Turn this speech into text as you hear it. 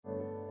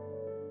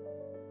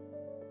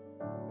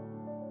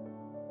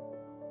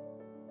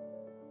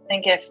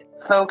think if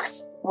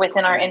folks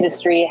within our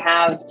industry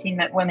have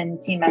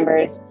women team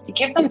members, to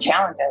give them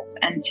challenges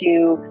and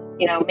to,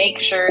 make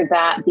sure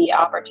that the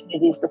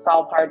opportunities to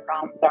solve hard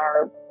problems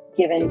are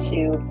given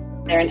to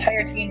their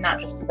entire team, not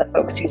just to the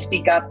folks who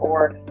speak up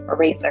or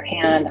raise their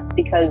hand,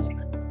 because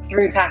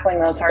through tackling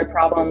those hard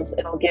problems,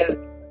 it'll give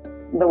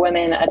the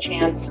women a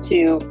chance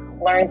to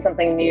learn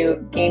something new,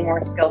 gain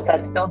more skill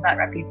sets, build that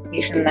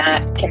reputation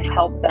that can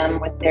help them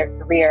with their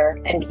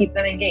career and keep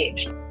them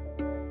engaged.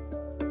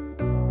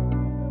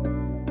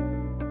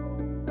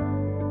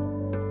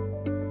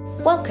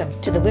 Welcome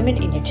to the Women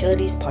in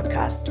Utilities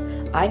podcast.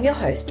 I'm your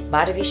host,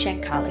 Madhavi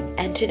Shankaling,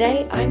 and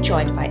today I'm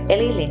joined by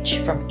Ellie Lynch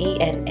from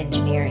EN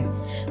Engineering,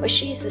 where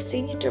she is the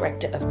Senior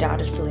Director of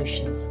Data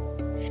Solutions.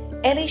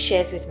 Ellie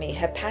shares with me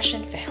her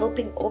passion for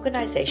helping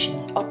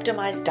organizations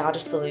optimize data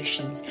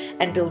solutions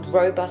and build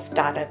robust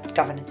data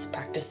governance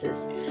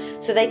practices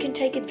so they can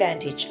take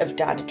advantage of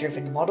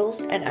data-driven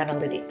models and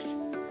analytics.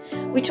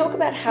 We talk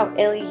about how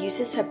Ellie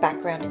uses her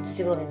background in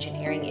civil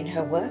engineering in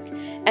her work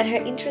and her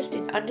interest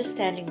in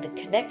understanding the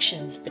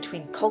connections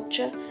between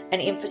culture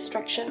and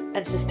infrastructure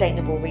and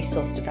sustainable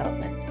resource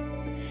development.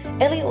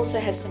 Ellie also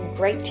has some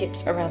great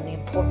tips around the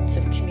importance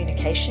of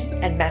communication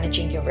and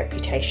managing your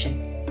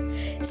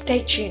reputation. Stay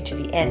tuned to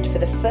the end for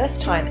the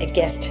first time a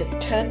guest has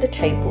turned the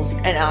tables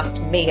and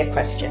asked me a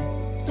question.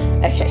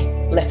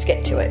 Okay, let's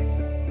get to it.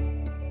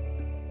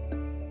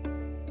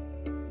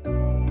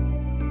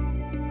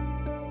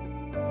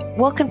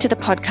 Welcome to the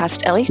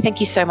podcast, Ellie. Thank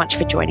you so much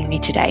for joining me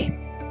today.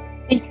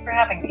 Thank you for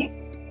having me.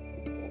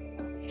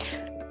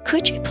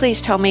 Could you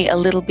please tell me a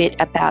little bit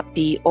about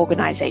the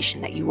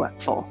organization that you work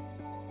for?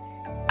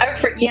 I work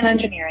for EN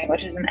Engineering,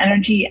 which is an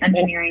energy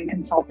engineering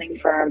consulting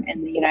firm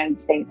in the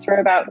United States. We're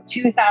about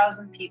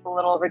 2,000 people, a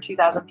little over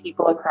 2,000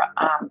 people across,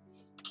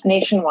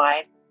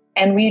 nationwide.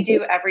 And we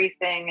do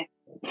everything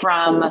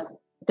from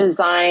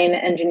design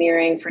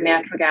engineering for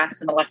natural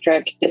gas and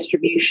electric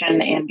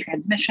distribution and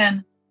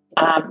transmission,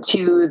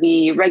 to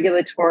the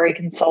regulatory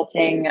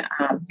consulting,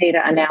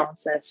 data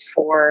analysis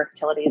for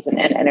utilities and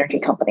energy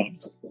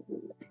companies.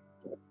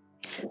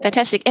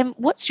 Fantastic. And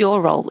what's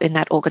your role in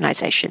that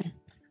organization?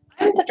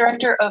 I'm the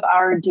director of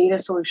our data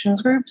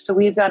solutions group. So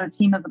we've got a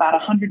team of about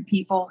 100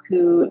 people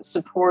who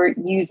support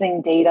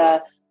using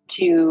data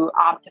to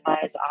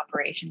optimize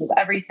operations.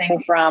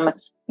 Everything from,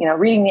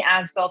 reading the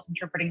as-built,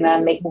 interpreting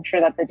them, making sure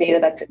that the data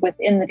that's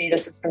within the data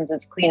systems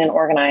is clean and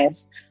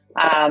organized,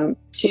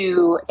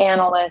 to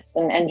analysts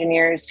and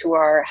engineers who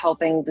are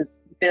helping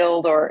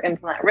build or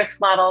implement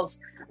risk models,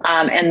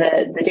 and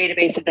the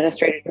database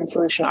administrators and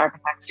solution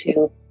architects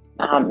who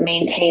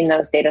maintain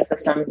those data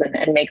systems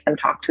and make them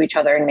talk to each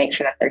other and make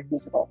sure that they're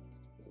usable.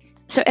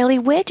 So Ellie,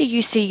 where do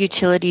you see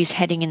utilities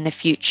heading in the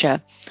future?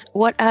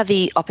 What are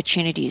the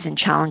opportunities and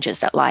challenges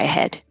that lie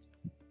ahead?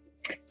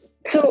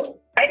 So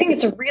I think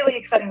it's a really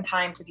exciting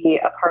time to be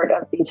a part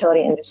of the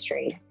utility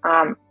industry.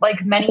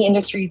 Like many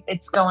industries,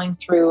 it's going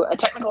through a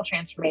technical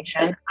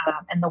transformation,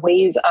 and the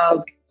ways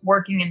of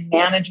working and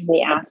managing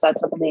the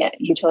assets within the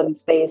utility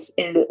space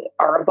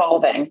are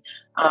evolving.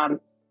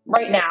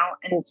 Right now,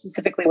 and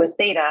specifically with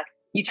data,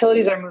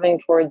 utilities are moving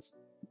towards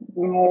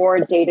more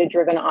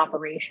data-driven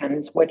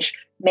operations, which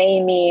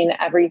may mean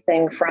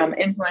everything from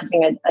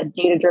implementing a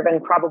data-driven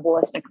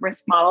probabilistic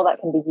risk model that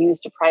can be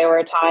used to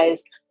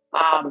prioritize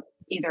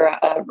either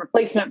a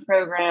replacement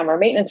program or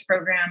maintenance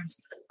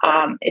programs.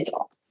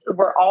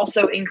 We're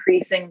also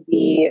increasing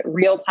the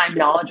real-time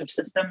knowledge of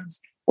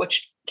systems,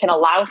 which can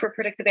allow for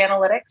predictive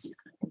analytics.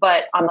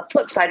 But on the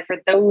flip side, for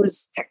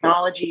those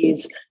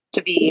technologies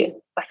to be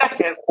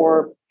effective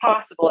or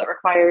possible, it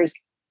requires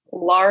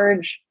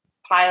large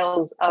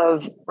piles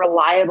of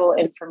reliable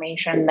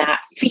information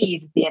that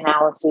feed the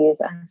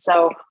analyses. And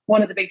so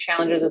one of the big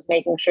challenges is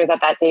making sure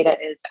that that data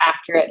is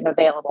accurate and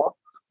available.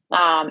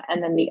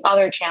 And then the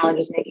other challenge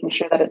is making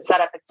sure that it's set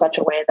up in such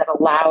a way that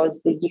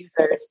allows the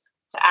users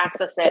to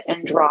access it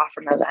and draw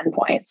from those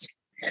endpoints.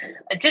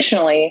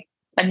 Additionally,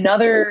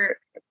 another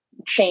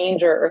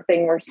change or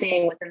thing we're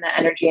seeing within the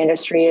energy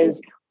industry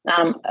is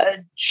a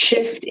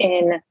shift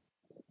in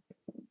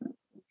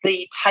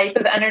the type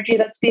of energy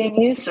that's being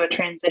used. So a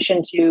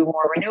transition to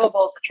more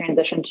renewables, a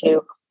transition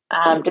to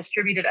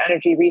distributed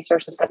energy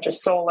resources such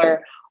as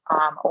solar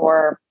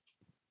or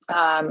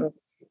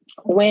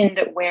wind,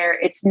 where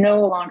it's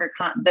no longer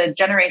the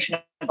generation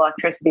of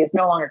electricity is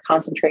no longer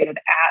concentrated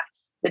at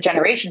the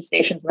generation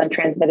stations and then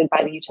transmitted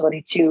by the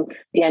utility to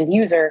the end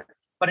user,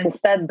 but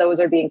instead those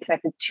are being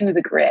connected to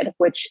the grid,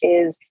 which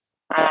is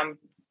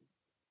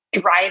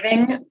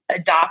driving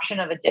adoption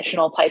of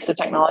additional types of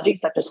technology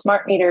such as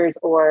smart meters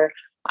or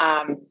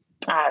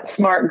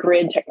smart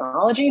grid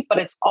technology, but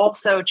it's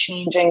also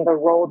changing the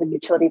role the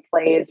utility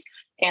plays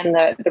and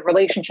the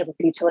relationship of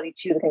the utility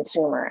to the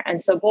consumer.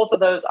 And so both of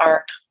those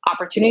are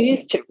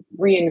opportunities to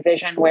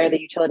re-envision where the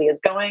utility is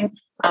going,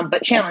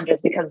 but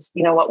challenges because,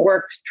 what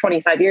worked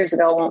 25 years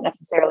ago won't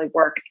necessarily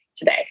work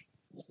today.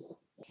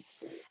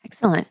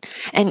 Excellent.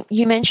 And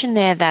you mentioned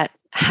there that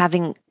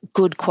having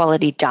good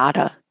quality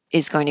data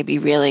is going to be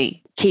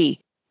really key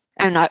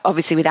And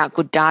obviously, without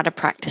good data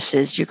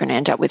practices, you're going to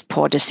end up with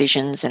poor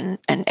decisions and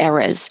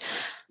errors.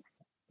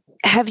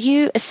 Have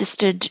you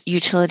assisted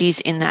utilities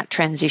in that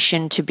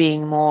transition to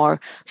being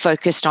more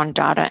focused on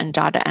data and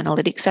data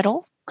analytics at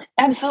all?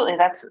 Absolutely.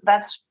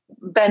 That's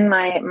been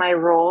my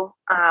role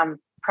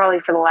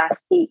probably for the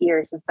last 8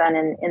 years has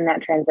been in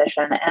that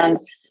transition. And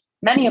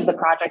many of the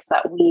projects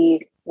that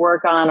we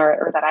work on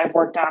or that I've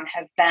worked on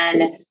have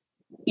been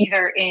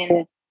either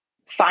in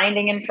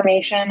finding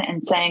information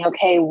and saying,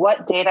 okay,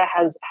 what data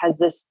has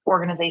this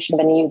organization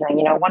been using?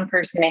 You know, one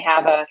person may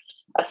have a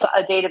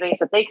database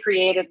that they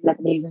created and have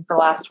been using for the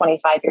last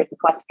 25 years to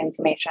collect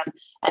information,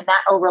 and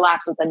that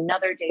overlaps with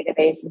another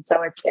database. And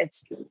so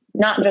it's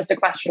not just a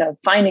question of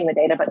finding the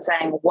data, but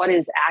saying what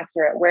is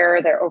accurate, where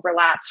are there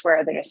overlaps, where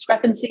are there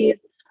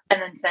discrepancies,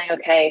 and then saying,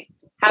 okay,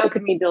 how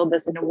can we build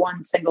this into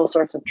one single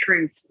source of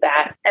truth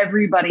that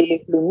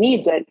everybody who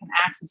needs it can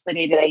access the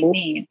data they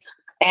need?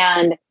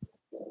 And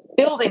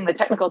building the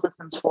technical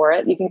systems for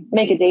it, you can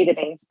make a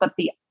database, but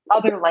the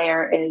other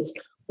layer is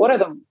what are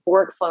the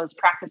workflows,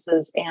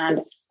 practices,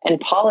 and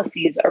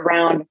policies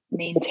around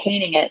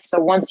maintaining it? So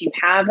once you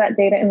have that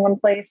data in one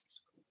place,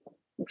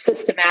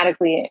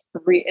 systematically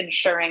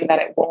ensuring that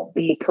it won't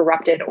be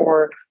corrupted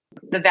or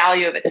the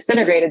value of it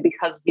disintegrated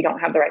because you don't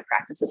have the right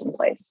practices in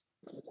place.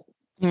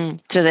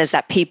 So there's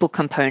that people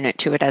component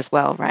to it as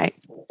well, right?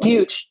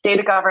 Huge.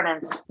 Data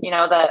governance,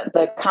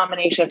 the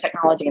combination of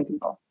technology and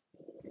people.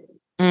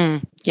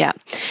 Yeah.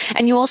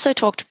 And you also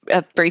talked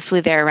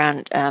briefly there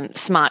around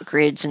smart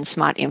grids and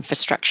smart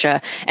infrastructure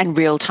and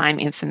real-time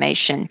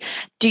information.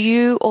 Do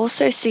you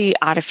also see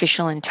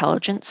artificial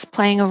intelligence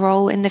playing a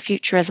role in the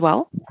future as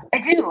well? I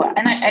do.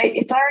 And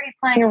it's already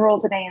playing a role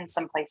today in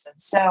some places.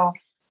 So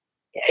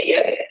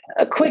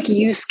a quick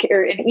use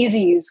or an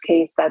easy use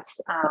case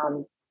that's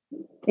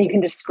you can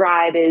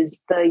describe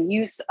is the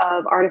use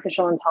of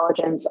artificial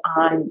intelligence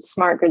on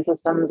smart grid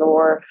systems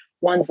or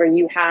ones where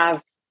you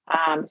have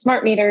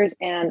smart meters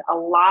and a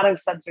lot of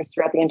sensors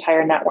throughout the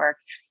entire network.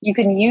 You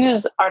can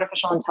use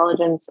artificial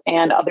intelligence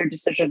and other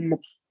decision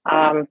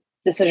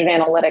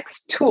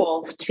analytics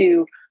tools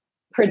to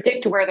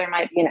predict where there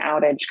might be an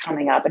outage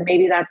coming up. And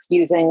maybe that's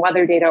using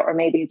weather data, or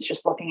maybe it's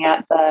just looking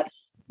at the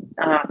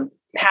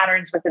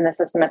patterns within the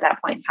system at that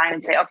point in time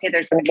and say, okay,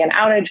 there's going to be an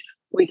outage.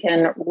 We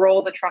can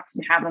roll the trucks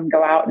and have them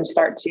go out and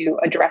start to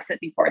address it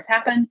before it's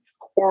happened.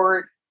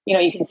 Or,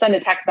 you can send a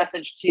text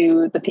message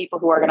to the people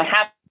who are going to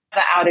have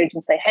the outage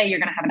and say, hey, you're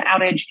going to have an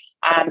outage,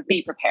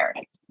 be prepared.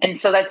 And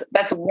so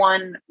that's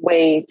one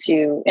way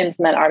to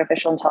implement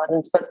artificial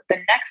intelligence. But the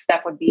next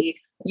step would be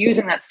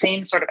using that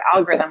same sort of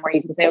algorithm where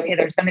you can say, okay,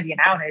 there's going to be an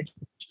outage,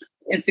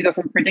 is to go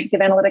from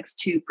predictive analytics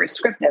to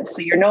prescriptive.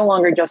 So you're no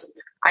longer just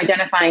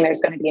identifying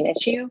there's going to be an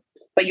issue,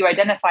 but you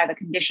identify the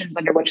conditions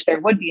under which there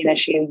would be an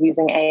issue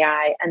using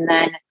AI, and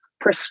then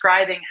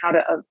prescribing how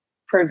to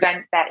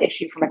prevent that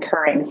issue from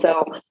occurring.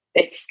 So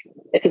it's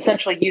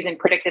essentially using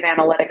predictive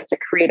analytics to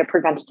create a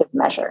preventative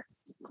measure.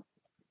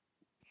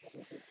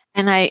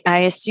 And I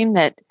assume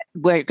that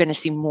we're going to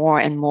see more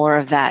and more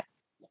of that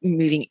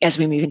moving as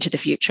we move into the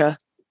future.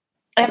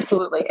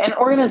 Absolutely. And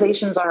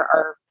organizations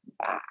are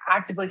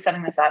actively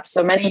setting this up.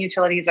 So many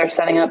utilities are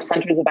setting up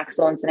centers of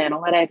excellence in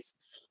analytics,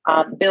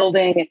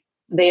 building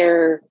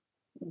their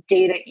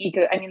data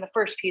the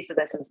first piece of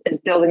this is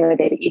building the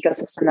data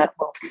ecosystem that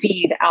will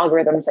feed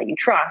algorithms that you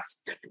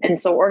trust. And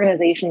so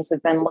organizations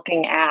have been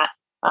looking at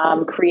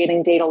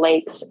creating data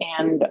lakes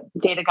and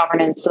data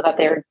governance so that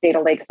their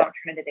data lakes don't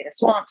turn into data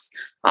swamps,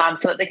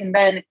 so that they can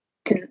then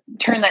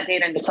turn that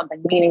data into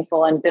something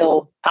meaningful and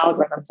build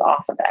algorithms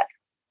off of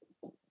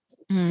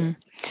it.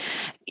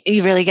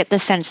 You really get the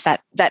sense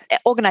that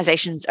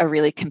organizations are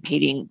really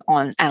competing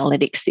on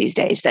analytics these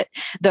days, that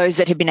those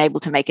that have been able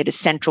to make it a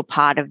central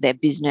part of their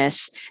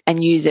business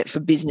and use it for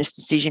business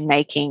decision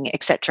making,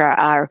 et cetera,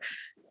 are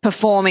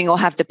performing or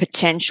have the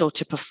potential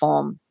to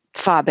perform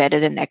far better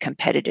than their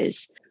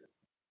competitors.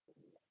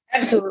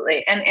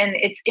 Absolutely. And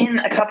it's in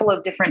a couple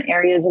of different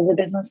areas of the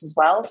business as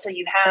well. So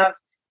you have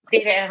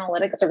data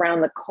analytics around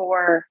the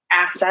core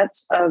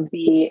assets of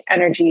the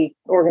energy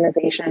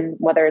organization,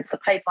 whether it's the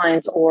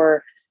pipelines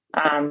or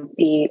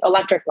the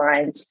electric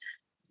lines,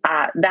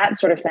 that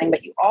sort of thing.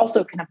 But you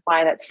also can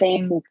apply that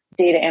same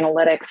data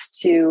analytics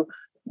to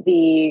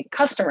the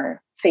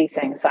customer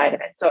facing side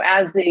of it. So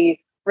as the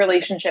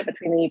relationship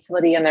between the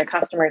utility and their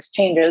customers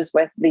changes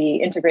with the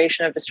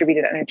integration of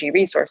distributed energy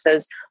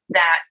resources,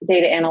 that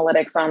data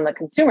analytics on the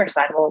consumer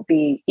side will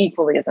be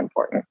equally as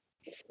important.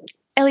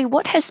 Ellie,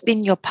 what has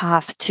been your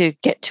path to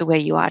get to where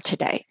you are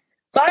today?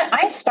 So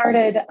I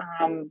started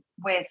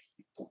with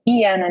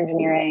EN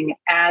engineering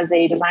as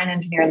a design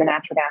engineer in the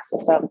natural gas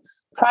system.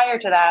 Prior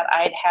to that,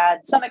 I'd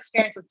had some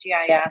experience with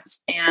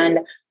GIS and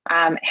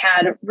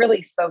had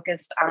really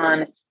focused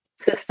on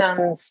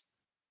systems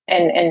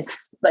and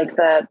like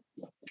the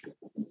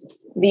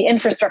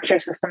infrastructure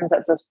systems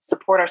that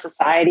support our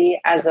society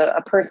as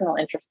a personal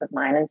interest of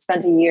mine, and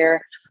spent a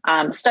year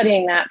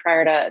studying that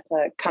prior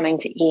to coming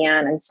to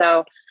EN. And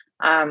so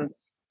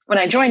when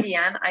I joined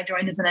EN, I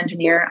joined as an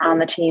engineer on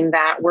the team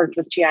that worked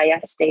with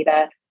GIS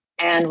data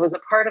and was a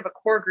part of a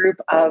core group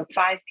of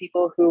 5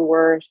 people who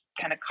were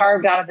kind of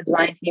carved out of the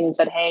design team and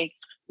said, hey,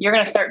 you're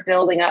going to start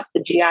building up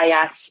the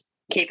GIS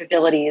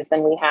capabilities.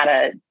 And we had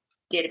a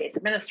database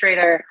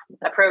administrator,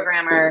 a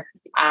programmer,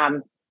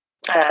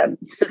 a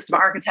system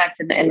architect,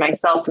 and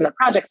myself from the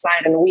project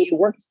side. And we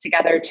worked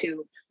together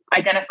to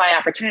identify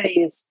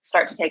opportunities,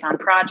 start to take on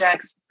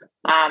projects,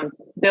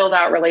 build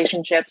out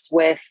relationships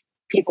with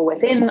people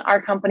within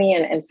our company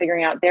and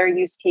figuring out their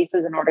use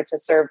cases in order to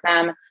serve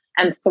them.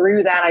 And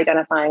through that,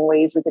 identifying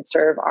ways we could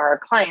serve our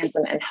clients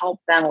and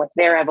help them with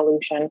their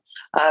evolution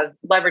of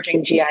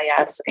leveraging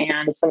GIS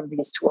and some of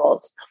these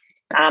tools.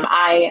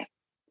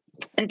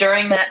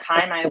 During that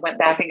time, I went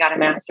back and got a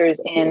master's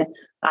in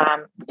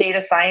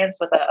data science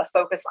with a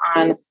focus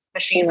on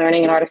machine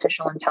learning and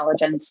artificial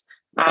intelligence,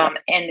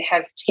 and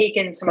have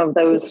taken some of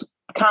those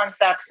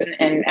concepts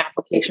and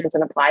applications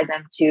and applied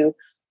them to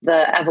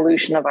the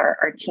evolution of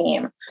our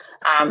team.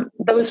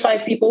 Those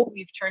 5 people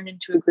we've turned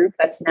into a group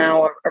that's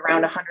now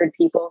around 100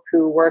 people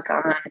who work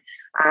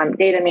on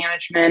data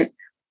management,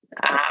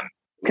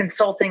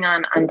 consulting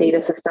on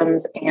data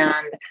systems,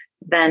 and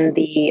then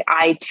the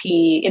IT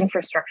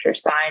infrastructure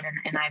side.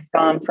 And I've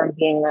gone from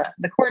being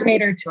the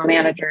coordinator to a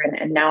manager,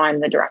 and now I'm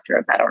the director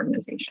of that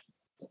organization.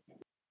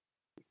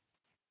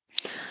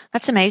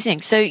 That's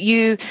amazing. So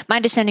my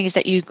understanding is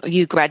that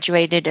you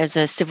graduated as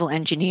a civil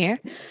engineer.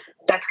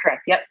 That's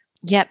correct. Yep.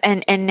 Yep.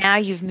 And now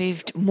you've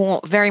moved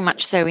very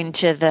much so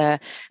into the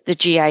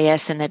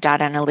GIS and the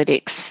data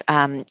analytics,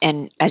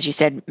 and as you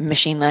said,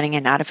 machine learning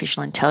and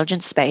artificial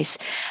intelligence space.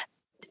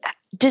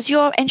 Does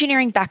your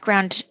engineering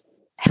background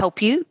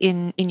help you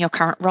in your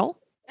current role?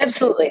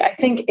 Absolutely. I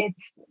think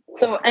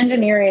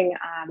engineering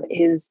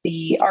is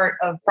the art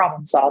of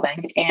problem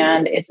solving,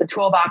 and it's a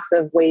toolbox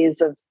of ways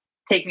of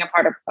taking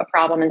apart a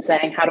problem and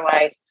saying, how do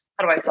I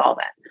solve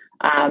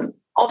it?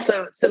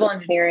 Also, civil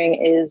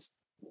engineering is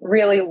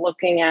really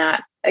looking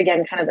at,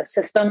 again, kind of the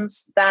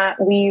systems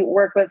that we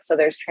work with. So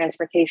there's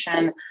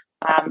transportation,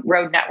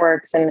 road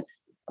networks, and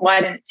while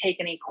I didn't take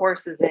any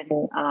courses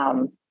in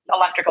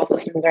electrical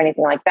systems or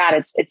anything like that,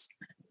 it's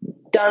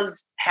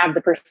does have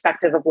the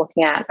perspective of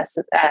looking at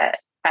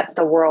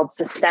the world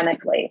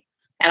systemically.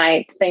 And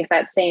I think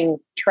that same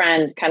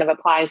trend kind of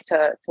applies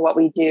to what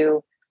we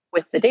do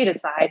with the data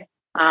side,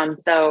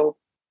 though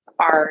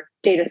our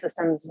data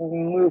systems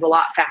move a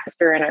lot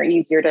faster and are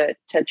easier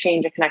to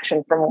change a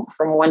connection from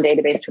one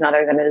database to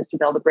another than it is to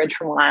build a bridge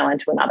from one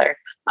island to another.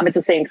 It's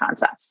the same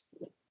concepts.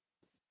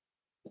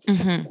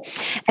 Mm-hmm.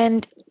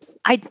 And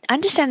I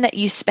understand that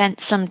you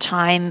spent some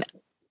time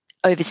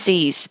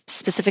overseas,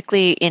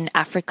 specifically in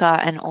Africa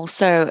and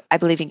also, I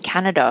believe, in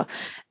Canada,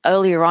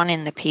 earlier on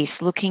in the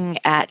piece, looking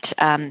at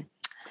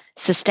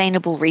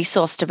sustainable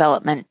resource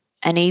development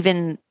and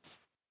even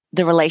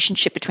the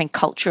relationship between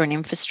culture and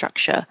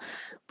infrastructure.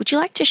 Would you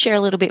like to share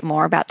a little bit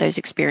more about those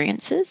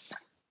experiences?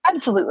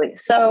 Absolutely.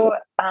 So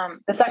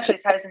this actually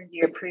ties into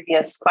your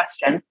previous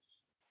question.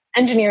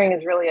 Engineering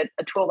is really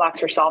a toolbox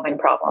for solving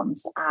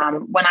problems.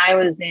 When I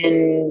was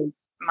in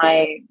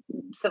my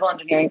civil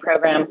engineering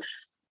program,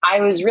 I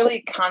was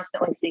really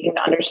constantly seeking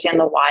to understand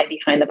the why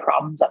behind the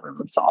problems that we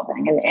were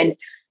solving. And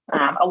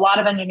a lot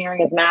of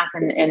engineering is math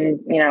and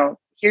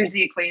here's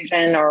the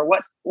equation, or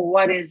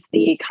what is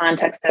the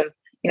context of,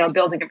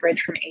 building a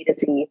bridge from A to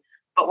Z.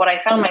 But what I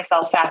found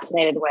myself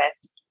fascinated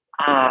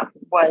with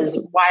was,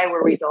 why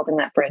were we building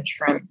that bridge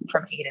from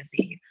A to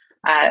Z?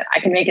 I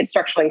can make it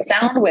structurally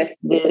sound with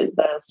the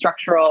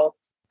structural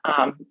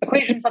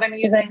equations that I'm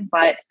using,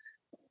 but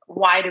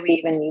why do we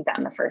even need that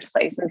in the first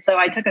place? And so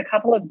I took a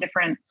couple of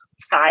different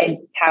side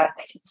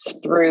paths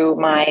through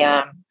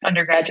my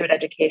undergraduate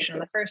education.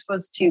 The first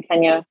was to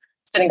Kenya,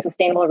 studying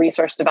sustainable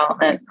resource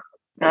development,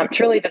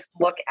 to really just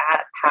look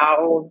at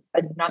how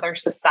another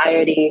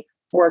society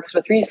works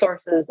with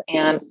resources,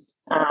 and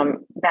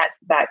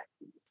that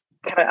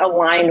kind of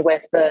aligned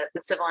with the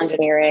civil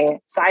engineering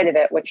side of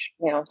it, which,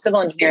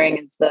 civil engineering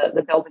is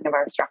the building of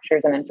our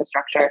structures and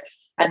infrastructure.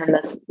 And then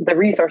the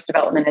resource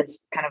development is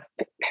kind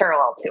of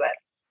parallel to it.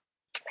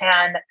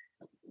 And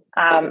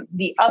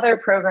the other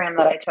program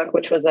that I took,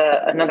 which was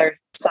another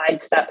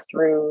side step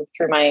through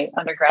my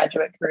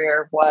undergraduate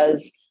career,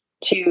 was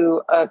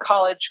to a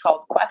college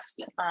called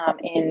Quest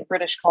in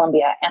British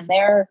Columbia. And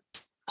their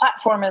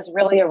platform is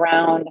really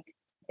around,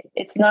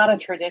 it's not a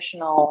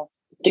traditional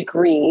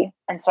degree.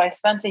 And so I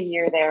spent a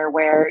year there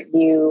where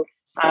you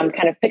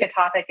kind of pick a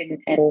topic,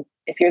 and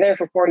if you're there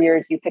for 4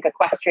 years, you pick a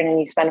question and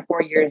you spend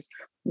 4 years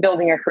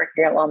building your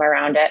curriculum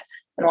around it.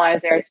 And while I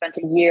was there, I spent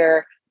a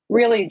year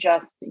really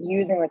just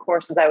using the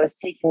courses I was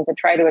taking to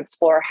try to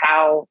explore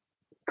how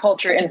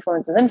culture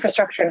influences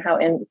infrastructure and how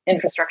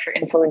infrastructure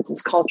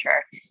influences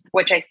culture,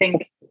 which I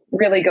think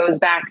really goes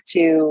back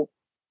to,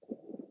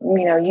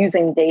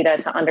 using data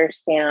to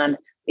understand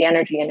the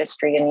energy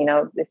industry.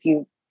 And, if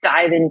you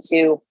dive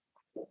into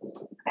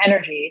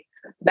energy,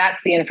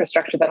 that's the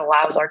infrastructure that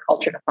allows our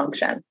culture to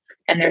function.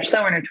 And they're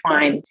so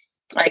intertwined.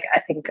 Like, I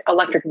think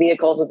electric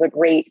vehicles is a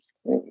great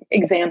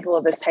example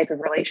of this type of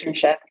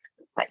relationship.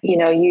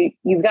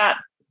 You've got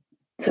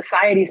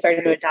society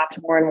started to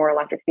adopt more and more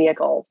electric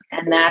vehicles.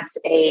 And that's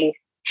a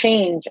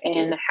change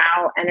in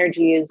how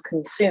energy is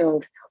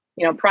consumed.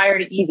 Prior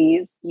to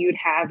EVs, you'd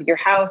have your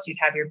house, you'd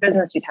have your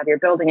business, you'd have your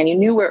building, and you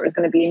knew where it was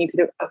going to be, and you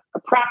could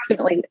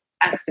approximately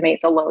estimate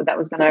the load that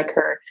was going to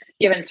occur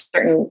given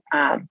certain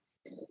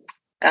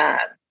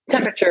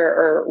temperature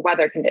or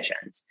weather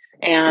conditions.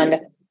 And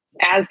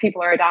as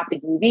people are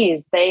adopting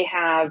EVs, they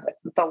have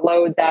the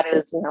load that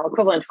is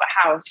equivalent to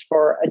a house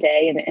for a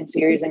day, and so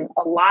you're using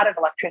a lot of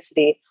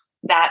electricity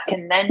that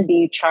can then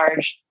be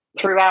charged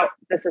throughout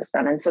the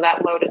system. And so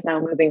that load is now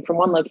moving from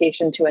one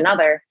location to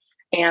another,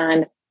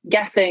 and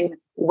guessing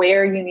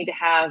where you need to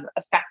have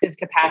effective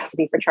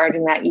capacity for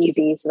charging that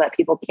EV so that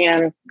people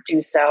can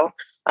do so.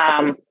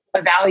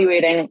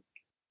 Evaluating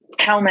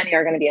how many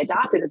are going to be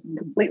adopted is going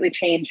to completely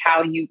change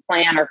how you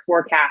plan or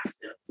forecast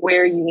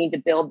where you need to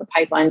build the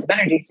pipelines of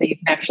energy so you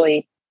can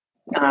actually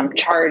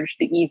charge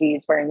the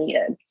EVs where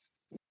needed.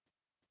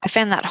 I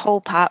found that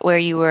whole part where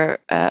you were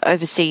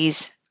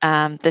overseas,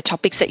 the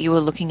topics that you were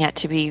looking at,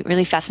 to be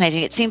really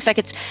fascinating. It seems like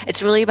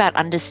it's really about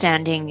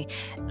understanding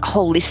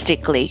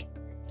holistically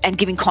and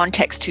giving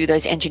context to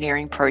those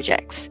engineering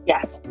projects.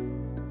 Yes.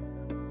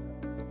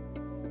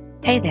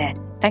 Hey there,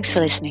 thanks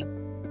for listening.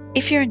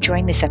 If you're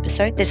enjoying this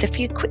episode, there's a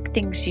few quick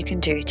things you can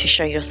do to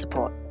show your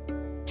support.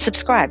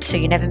 Subscribe so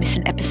you never miss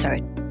an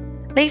episode.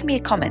 Leave me a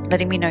comment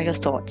letting me know your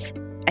thoughts,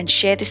 and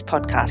share this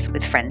podcast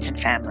with friends and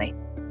family.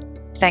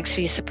 Thanks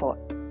for your support.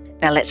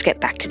 Now let's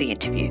get back to the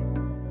interview.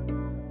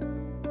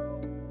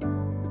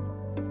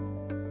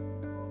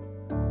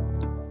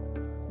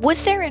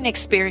 Was there an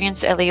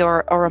experience, Ellie,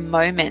 or a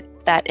moment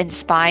that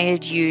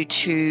inspired you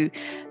to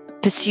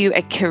pursue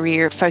a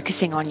career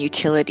focusing on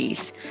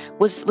utilities?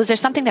 Was there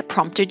something that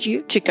prompted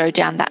you to go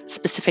down that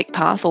specific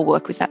path or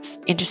work with that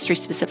industry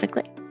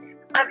specifically?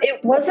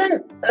 It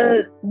wasn't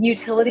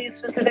utilities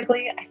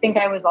specifically. I think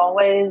I was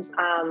always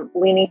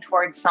leaning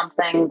towards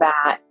something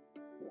that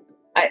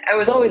I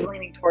was always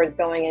leaning towards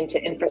going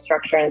into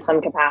infrastructure in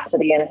some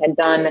capacity, and had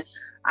done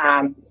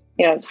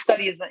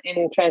studies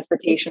in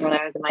transportation when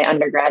I was in my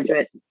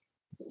undergraduate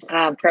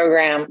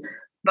program.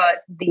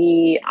 But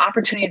the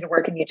opportunity to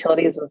work in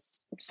utilities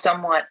was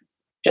somewhat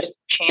just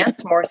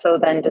chance, more so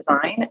than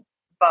design.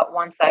 But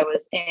once I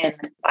was in,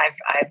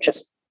 I've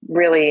just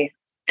really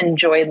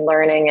enjoyed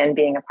learning and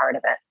being a part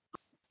of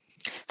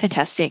it.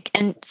 Fantastic.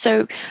 And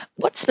so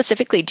what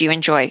specifically do you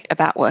enjoy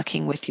about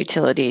working with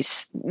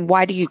utilities?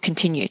 Why do you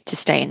continue to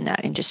stay in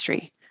that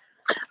industry?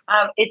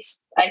 I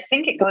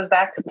think it goes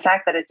back to the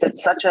fact that it's at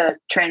such a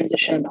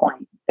transition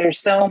point. There's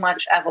so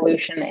much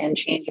evolution and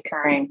change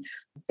occurring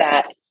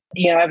that,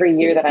 every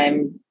year that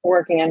I'm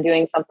working, I'm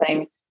doing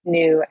something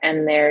new,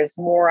 and there's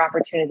more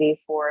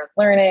opportunity for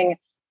learning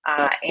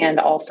and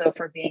also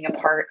for being a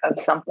part of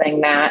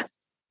something that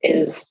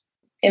is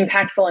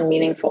impactful and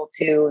meaningful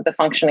to the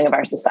functioning of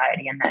our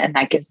society. And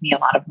that gives me a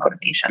lot of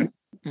motivation.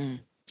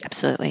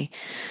 Absolutely.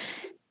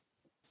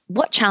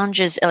 What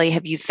challenges, Ellie,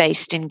 have you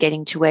faced in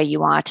getting to where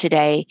you are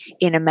today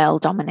in a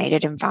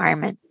male-dominated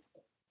environment?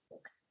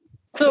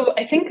 So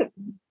I think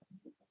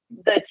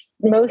that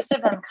most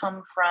of them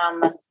come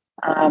from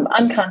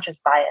unconscious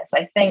bias.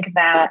 I think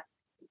that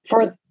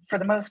for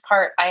the most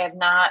part, I have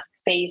not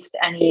faced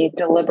any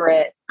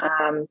deliberate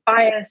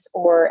bias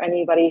or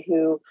anybody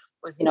who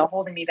was,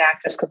 holding me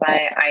back just because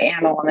I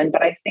am a woman.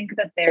 But I think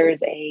that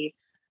there's a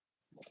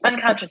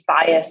unconscious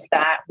bias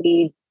that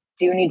we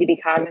do need to be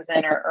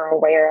cognizant or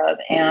aware of.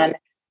 And,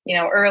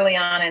 early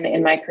on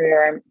in my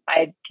career,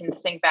 I can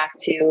think back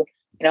to,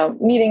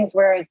 meetings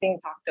where I was being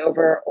talked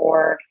over,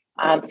 or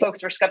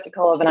folks were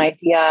skeptical of an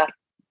idea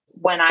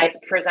when I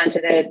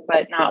presented it,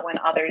 but not when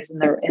others in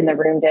the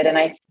room did. And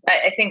I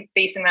think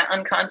facing that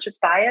unconscious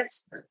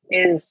bias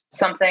is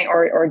something,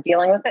 or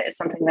dealing with it is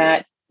something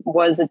that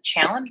was a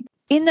challenge.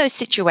 In those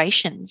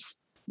situations,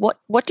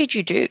 what did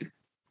you do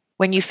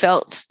when you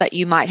felt that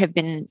you might have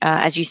been,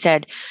 as you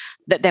said,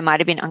 that there might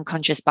have been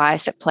unconscious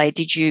bias at play?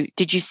 Did you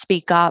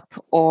speak up,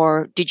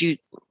 or did you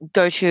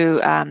go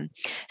to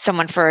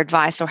someone for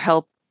advice or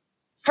help?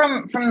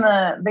 From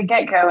the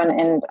get-go,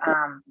 and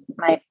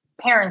my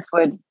parents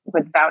would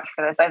vouch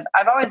for this.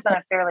 I've always been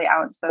a fairly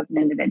outspoken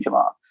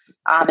individual.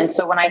 And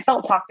so when I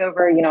felt talked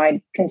over,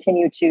 I'd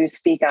continue to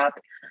speak up.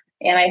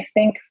 And I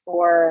think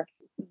for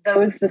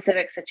those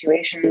specific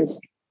situations,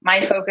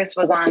 my focus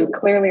was on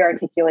clearly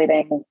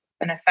articulating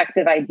an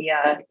effective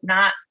idea,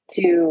 not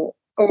to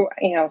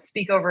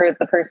speak over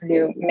the person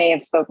who may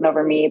have spoken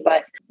over me,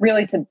 but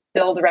really to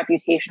build a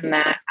reputation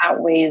that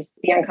outweighs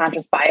the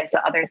unconscious bias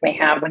that others may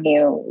have when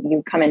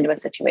you come into a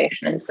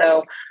situation. And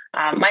so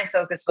my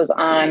focus was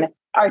on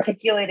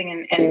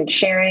articulating and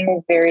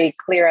sharing very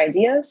clear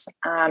ideas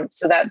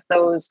so that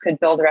those could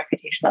build a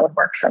reputation that would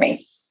work for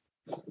me.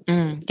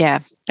 Yeah,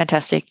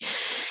 fantastic.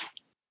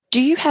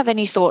 Do you have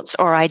any thoughts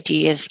or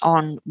ideas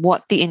on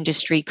what the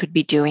industry could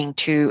be doing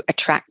to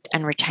attract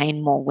and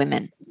retain more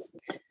women?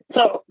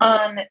 So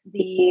on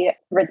the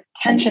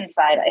retention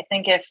side, I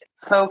think if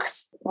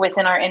folks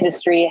within our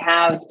industry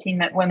have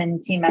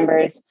women team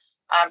members,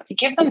 to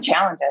give them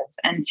challenges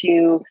and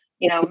to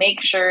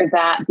make sure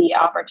that the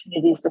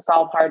opportunities to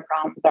solve hard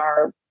problems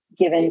are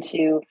given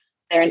to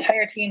their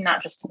entire team,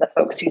 not just to the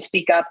folks who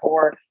speak up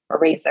or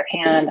raise their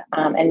hand,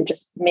 and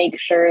just make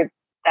sure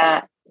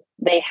that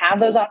they have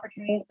those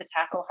opportunities to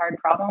tackle hard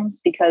problems,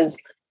 because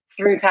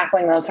through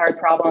tackling those hard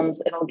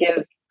problems, it'll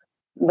give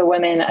the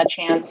women a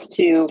chance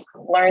to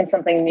learn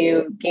something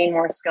new, gain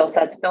more skill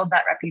sets, build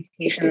that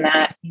reputation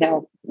that,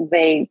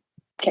 they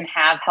can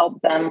have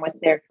help them with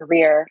their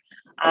career,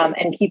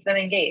 and keep them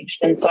engaged.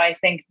 And so I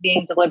think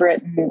being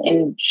deliberate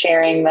in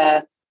sharing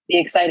the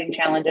exciting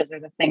challenges or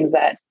the things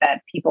that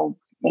people,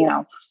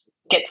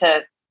 get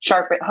to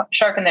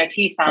sharpen their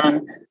teeth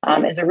on,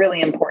 is a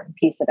really important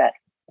piece of it.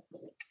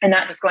 And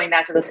not just going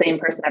back to the same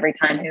person every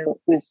time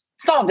who's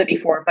solved it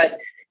before, but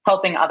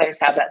helping others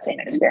have that same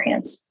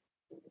experience.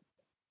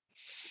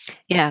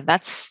 Yeah,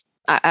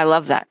 I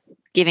love that.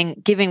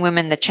 Giving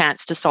women the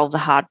chance to solve the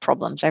hard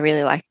problems. I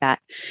really like that.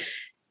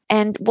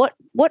 And what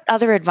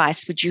other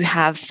advice would you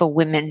have for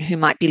women who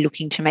might be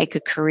looking to make a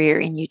career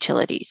in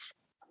utilities?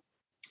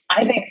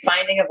 I think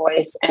finding a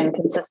voice and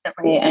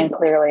consistently and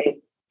clearly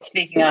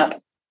speaking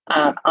up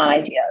on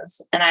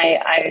ideas. And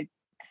I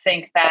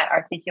think that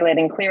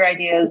articulating clear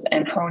ideas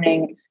and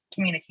honing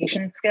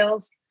communication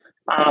skills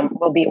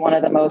will be one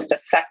of the most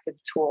effective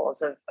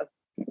tools of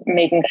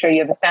making sure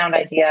you have a sound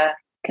idea,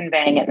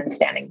 conveying it, and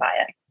standing by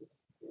it.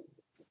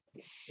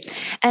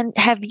 And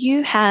have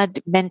you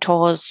had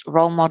mentors,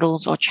 role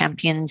models, or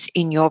champions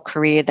in your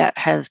career that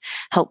have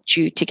helped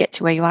you to get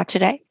to where you are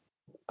today?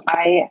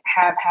 I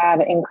have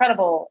had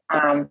incredible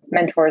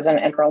mentors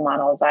and role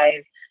models.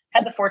 I've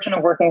had the fortune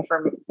of working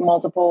for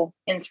multiple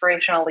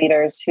inspirational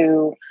leaders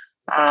who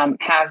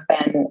have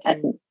been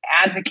an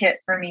advocate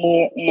for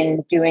me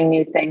in doing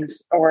new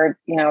things, or,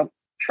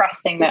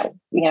 trusting that,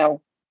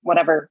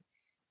 whatever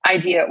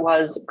idea it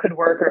was could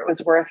work, or it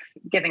was worth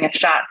giving a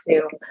shot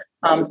to,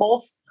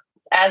 both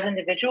as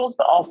individuals,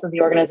 but also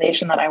the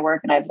organization that I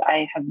work in.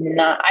 I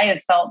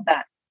have felt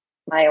that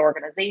my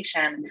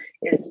organization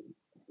is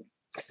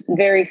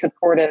very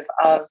supportive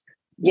of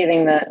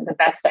giving the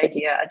best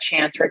idea a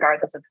chance,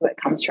 regardless of who it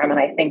comes from. And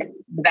I think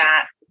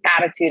that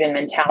attitude and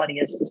mentality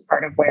is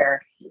part of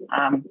where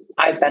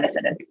I've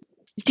benefited.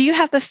 Do you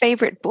have a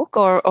favorite book,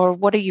 or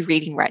what are you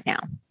reading right now?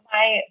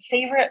 My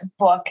favorite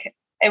book,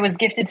 it was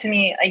gifted to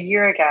me a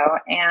year ago,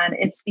 and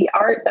it's The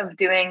Art of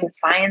Doing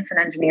Science and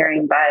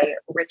Engineering by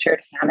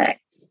Richard Hammack.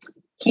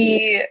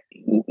 He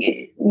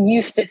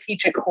used to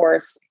teach a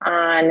course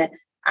on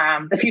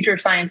the future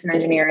of science and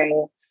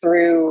engineering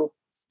through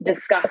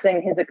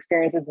discussing his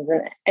experiences as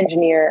an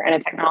engineer and a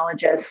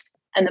technologist.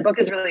 And the book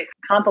is really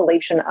a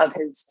compilation of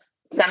his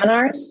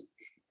seminars.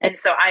 And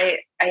so I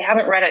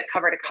haven't read it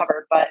cover to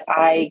cover, but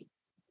I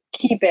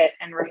keep it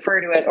and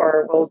refer to it,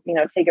 or will,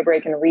 take a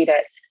break and read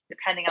it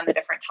depending on the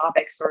different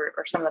topics or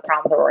some of the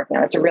problems we're working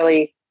on. It's a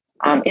really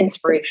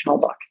inspirational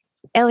book.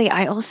 Ellie,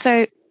 I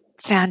also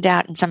found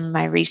out in some of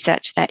my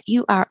research that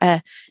you are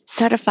a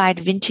certified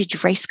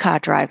vintage race car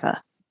driver.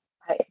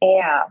 I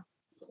am.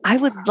 I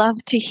would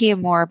love to hear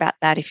more about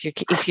that if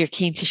you're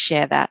keen to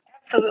share that.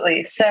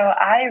 Absolutely. So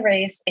I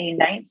race a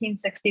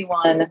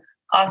 1961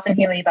 Austin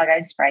Healey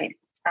Bug-Eyed Sprite.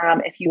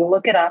 If you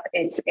look it up,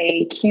 it's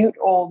a cute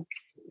old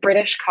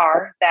British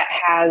car that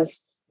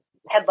has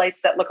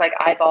headlights that look like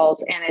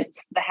eyeballs, and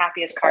it's the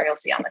happiest car you'll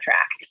see on the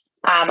track.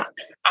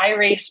 I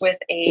race with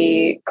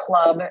a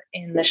club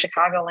in the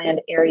Chicagoland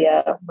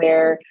area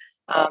where,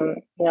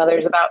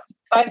 there's about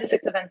 5 to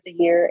 6 events a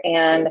year,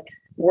 and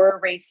we're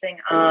racing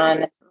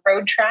on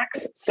road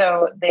tracks.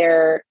 So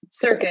they're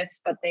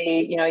circuits, but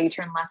they, you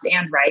turn left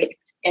and right,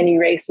 and you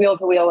race wheel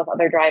to wheel with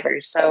other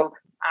drivers. So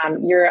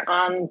you're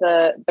on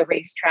the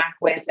racetrack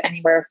with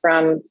anywhere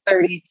from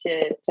 30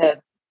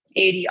 to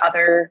 80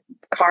 other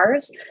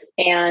cars,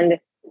 and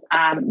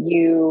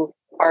you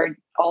are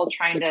all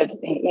trying to,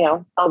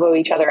 elbow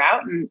each other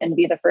out and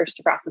be the first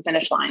to cross the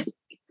finish line.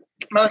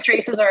 Most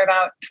races are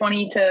about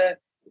 20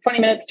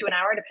 minutes to an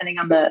hour, depending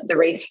on the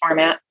race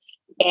format.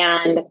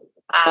 And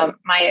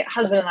my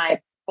husband and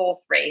I both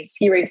race.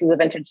 He races a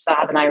vintage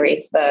Saab, and I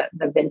race the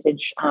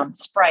vintage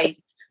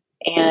Sprite.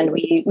 And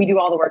we do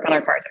all the work on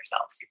our cars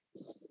ourselves.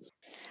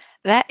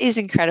 That is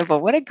incredible.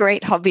 What a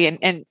great hobby,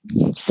 and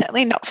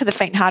certainly not for the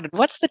faint-hearted.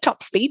 What's the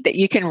top speed that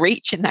you can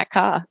reach in that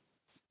car?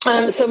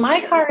 So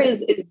my car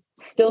is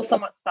still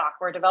somewhat stock.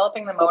 We're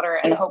developing the motor,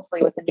 and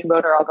hopefully with the new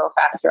motor, I'll go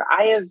faster.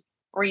 I have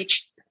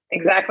reached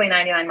exactly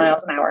 99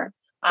 miles an hour.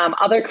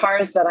 Other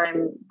cars that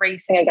I'm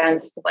racing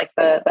against, like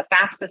the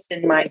fastest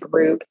in my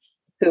group,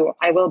 who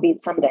I will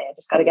beat someday, I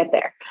just got to get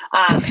there.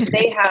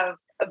 They have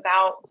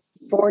about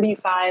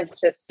 45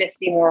 to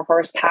 50 more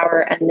horsepower,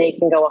 and they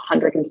can go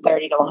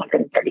 130 to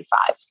 135.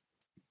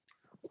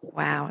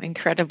 Wow,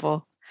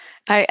 incredible.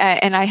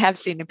 I have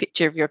seen a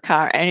picture of your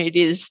car, and it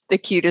is the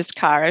cutest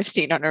car I've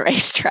seen on a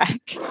racetrack.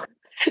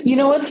 You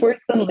know what's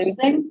worse than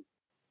losing?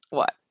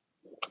 What?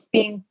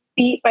 Being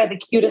beat by the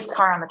cutest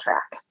car on the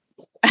track.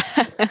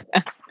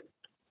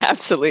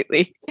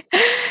 Absolutely.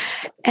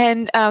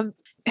 And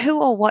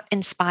who or what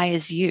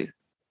inspires you?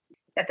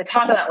 At the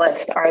top of that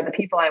list are the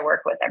people I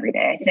work with every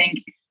day. I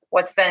think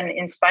what's been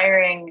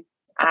inspiring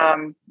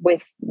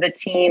with the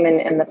team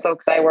and the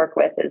folks I work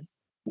with is,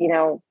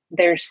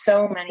 there's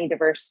so many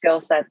diverse skill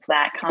sets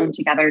that come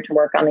together to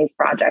work on these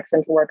projects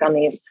and to work on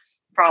these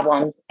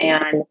problems.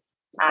 And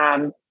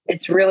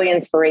it's really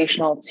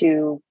inspirational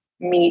to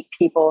meet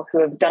people who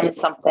have done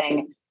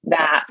something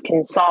that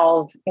can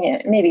solve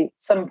maybe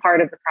some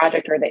part of the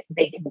project, or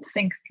they can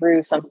think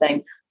through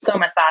something so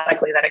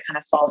methodically that it kind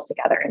of falls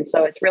together. And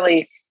so it's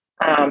really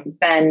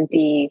been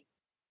the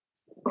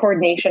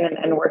coordination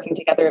and working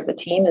together of the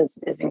team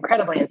is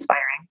incredibly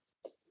inspiring.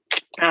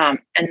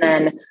 And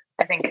then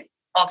I think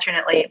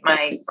alternately,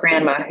 my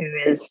grandma, who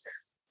is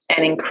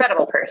an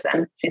incredible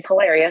person, she's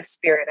hilarious,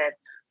 spirited,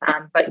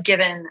 but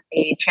given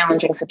a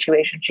challenging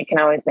situation, she can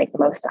always make the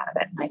most out of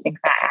it. And I think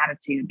that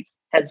attitude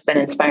has been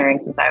inspiring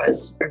since I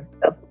was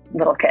a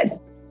little kid.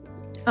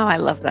 Oh, I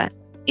love that.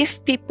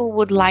 If people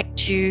would like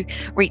to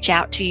reach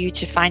out to you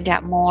to find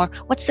out more,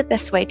 what's the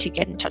best way to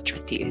get in touch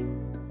with you?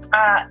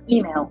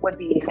 Email would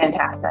be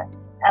fantastic.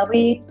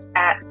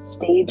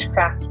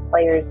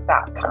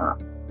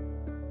 Ellie@stagecraftplayers.com.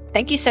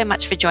 Thank you so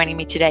much for joining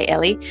me today,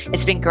 Ellie.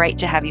 It's been great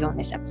to have you on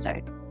this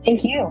episode.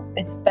 Thank you.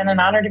 It's been an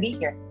honor to be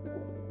here.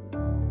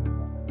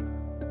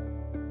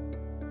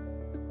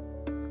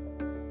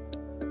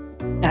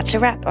 That's a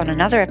wrap on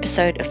another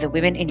episode of the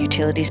Women in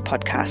Utilities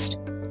podcast.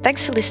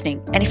 Thanks for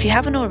listening. And if you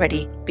haven't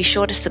already, be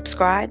sure to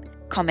subscribe,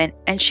 comment,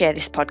 and share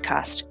this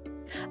podcast.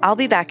 I'll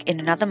be back in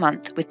another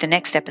month with the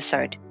next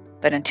episode.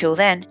 But until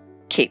then,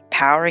 keep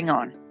powering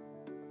on.